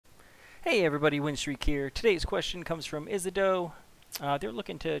Hey everybody, Winstreak here. Today's question comes from Isido. They're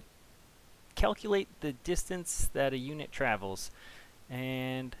looking to calculate the distance that a unit travels.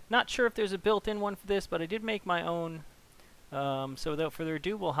 And not sure if there's a built-in one for this, but I did make my own. So without further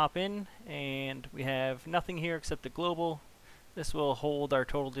ado, we'll hop in, and we have nothing here except the global. This will hold our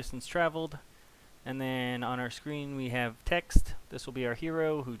total distance traveled. And then on our screen we have text. This will be our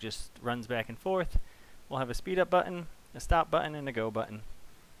hero who just runs back and forth. We'll have a speed up button, a stop button, and a go button.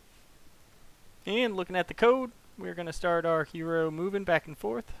 And looking at the code, we're going to start our hero moving back and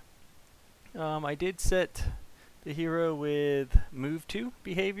forth. I did set the hero with move to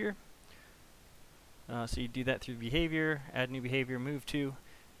behavior. So you do that through behavior, add new behavior, move to,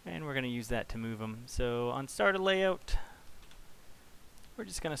 and we're going to use that to move them. So on start a layout, we're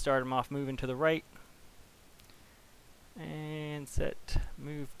just going to start them off moving to the right. And set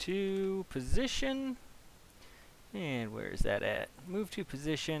move to position. And where is that at? Move to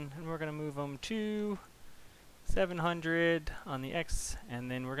position, and we're going to move him to 700 on the X, and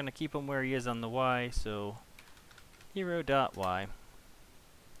then we're going to keep him where he is on the Y, so hero.y.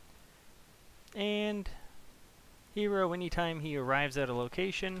 And hero, anytime he arrives at a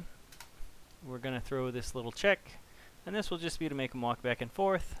location, we're going to throw this little check, and this will just be to make him walk back and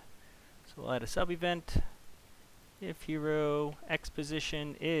forth. So we'll add a sub event. If hero X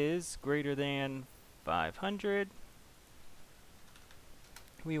position is greater than 500,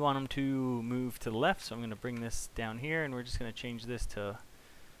 we want them to move to the left, so I'm going to bring this down here, and we're just going to change this to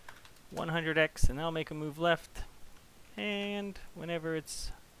 100x, and that'll make them move left. And whenever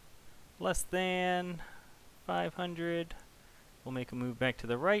it's less than 500, we'll make him move back to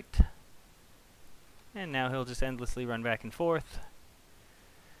the right. And now he'll just endlessly run back and forth.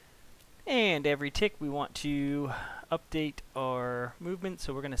 And every tick we want to update our movement,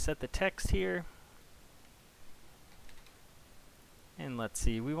 so we're going to set the text here. And let's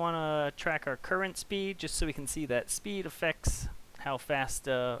see, we want to track our current speed just so we can see that speed affects how fast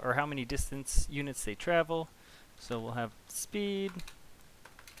or how many distance units they travel. So we'll have speed,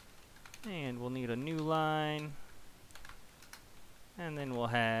 and we'll need a new line, and then we'll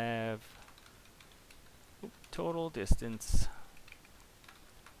have total distance.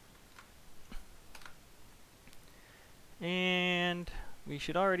 And we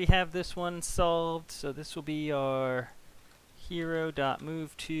should already have this one solved, so this will be our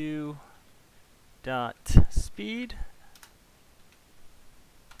hero.move2.speed,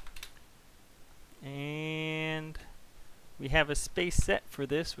 and we have a space set for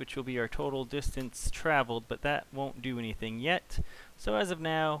this, which will be our total distance traveled, but that won't do anything yet. So as of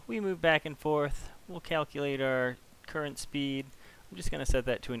now, we move back and forth. We'll calculate our current speed. I'm just going to set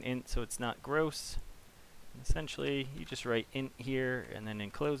that to an int so it's not gross. And essentially, you just write int here and then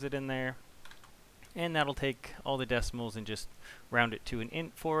enclose it in there. And that'll take all the decimals and just round it to an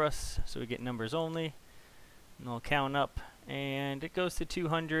int for us, so we get numbers only. And I'll count up, and it goes to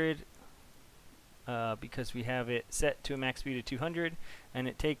 200 because we have it set to a max speed of 200, and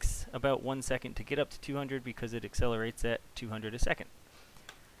it takes about 1 second to get up to 200 because it accelerates at 200 a second.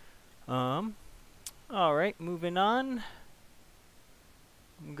 Alright, moving on.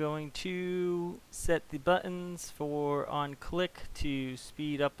 I'm going to set the buttons for on click to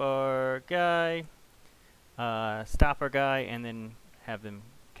speed up our guy, stop our guy, and then have them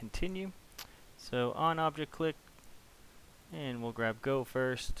continue. So on object click, and we'll grab go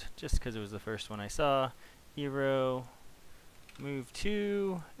first just because it was the first one I saw. Hero move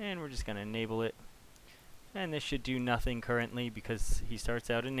to, and we're just going to enable it. And this should do nothing currently because he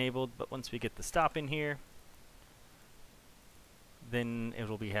starts out enabled, but once we get the stop in here, then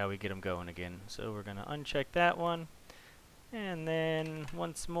it'll be how we get them going again. So we're going to uncheck that one, and then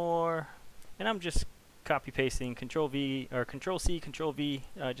once more, and I'm just copy pasting Control V or Control C, Control V,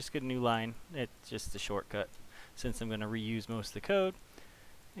 just get a new line. It's just a shortcut since I'm going to reuse most of the code.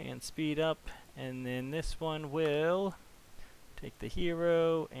 And speed up, and then this one will take the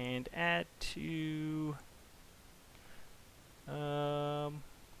hero and add to. We're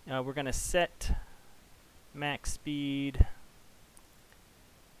going to set max speed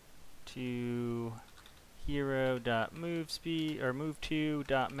to hero.movespeed or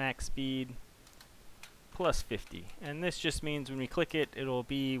move2.maxspeed plus 50, and this just means when we click it, it'll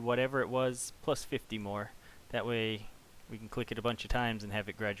be whatever it was plus 50 more. That way we can click it a bunch of times and have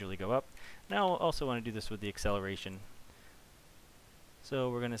it gradually go up. Now I also want to do this with the acceleration, so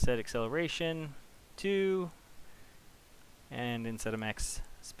we're going to set acceleration to, and instead of max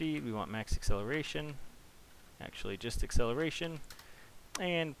speed we want max acceleration, actually just acceleration,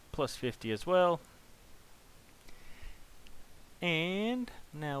 and plus 50 as well. And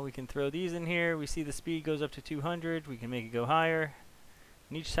now we can throw these in here. We see the speed goes up to 200. We can make it go higher.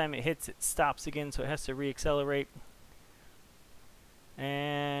 And each time it hits, it stops again, so it has to reaccelerate.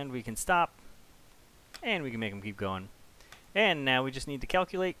 And we can stop, and we can make them keep going. And now we just need to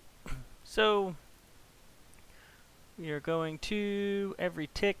calculate. So we are going to every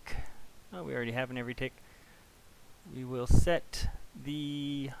tick. Oh, we already have an every tick. We will set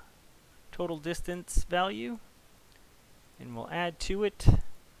the total distance value, and we'll add to it.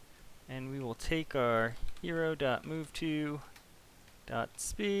 And we will take our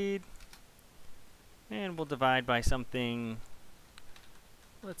hero.moveTo.speed, and we'll divide by something,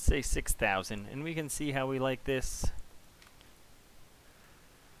 let's say 6,000, and we can see how we like this.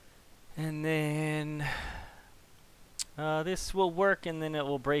 And then this will work, and then it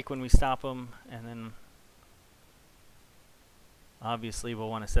will break when we stop them, and then obviously we'll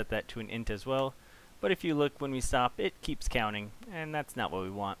want to set that to an int as well. But if you look when we stop, it keeps counting, and that's not what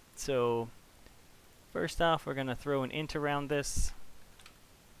we want. So first off, we're going to throw an int around this.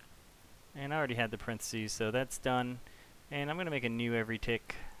 And I already had the parentheses, so that's done. And I'm going to make a new every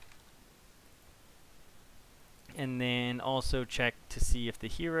tick. And then also check to see if the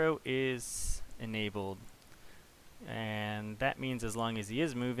hero is enabled. And that means as long as he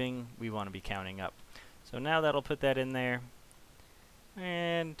is moving, we want to be counting up. So now that'll put that in there.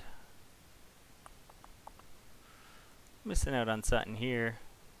 And missing out on something here.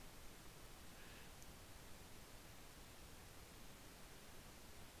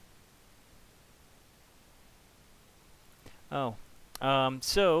 Oh,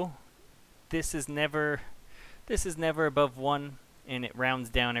 so this is never above 1, and it rounds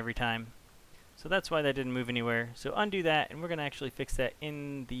down every time. So that's why that didn't move anywhere. So undo that, and we're going to actually fix that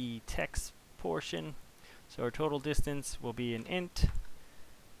in the text portion. So our total distance will be an int,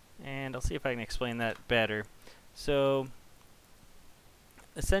 and I'll see if I can explain that better. So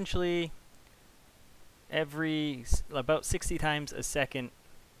essentially, about 60 times a second,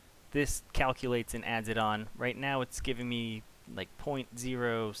 this calculates and adds it on. Right now it's giving me like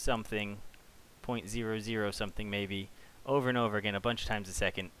 0.0 something, 0.00 something maybe, over and over again a bunch of times a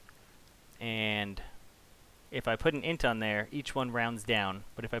second. And if I put an int on there, each one rounds down.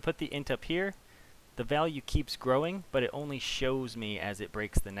 But if I put the int up here, the value keeps growing, but it only shows me as it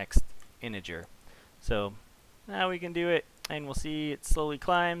breaks the next integer. So now we can do it, and we'll see it slowly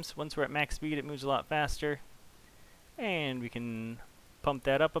climbs. Once we're at max speed, it moves a lot faster. And we can pump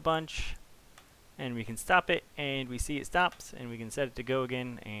that up a bunch, and we can stop it, and we see it stops, and we can set it to go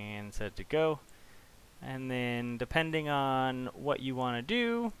again, and set it to go. And then depending on what you want to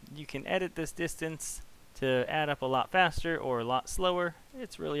do, you can edit this distance to add up a lot faster or a lot slower.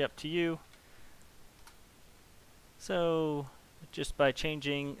 It's really up to you. So just by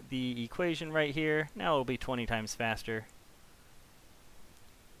changing the equation right here, now it'll be 20 times faster.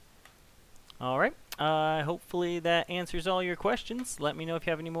 Alright, hopefully that answers all your questions. Let me know if you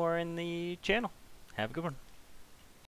have any more in the channel. Have a good one.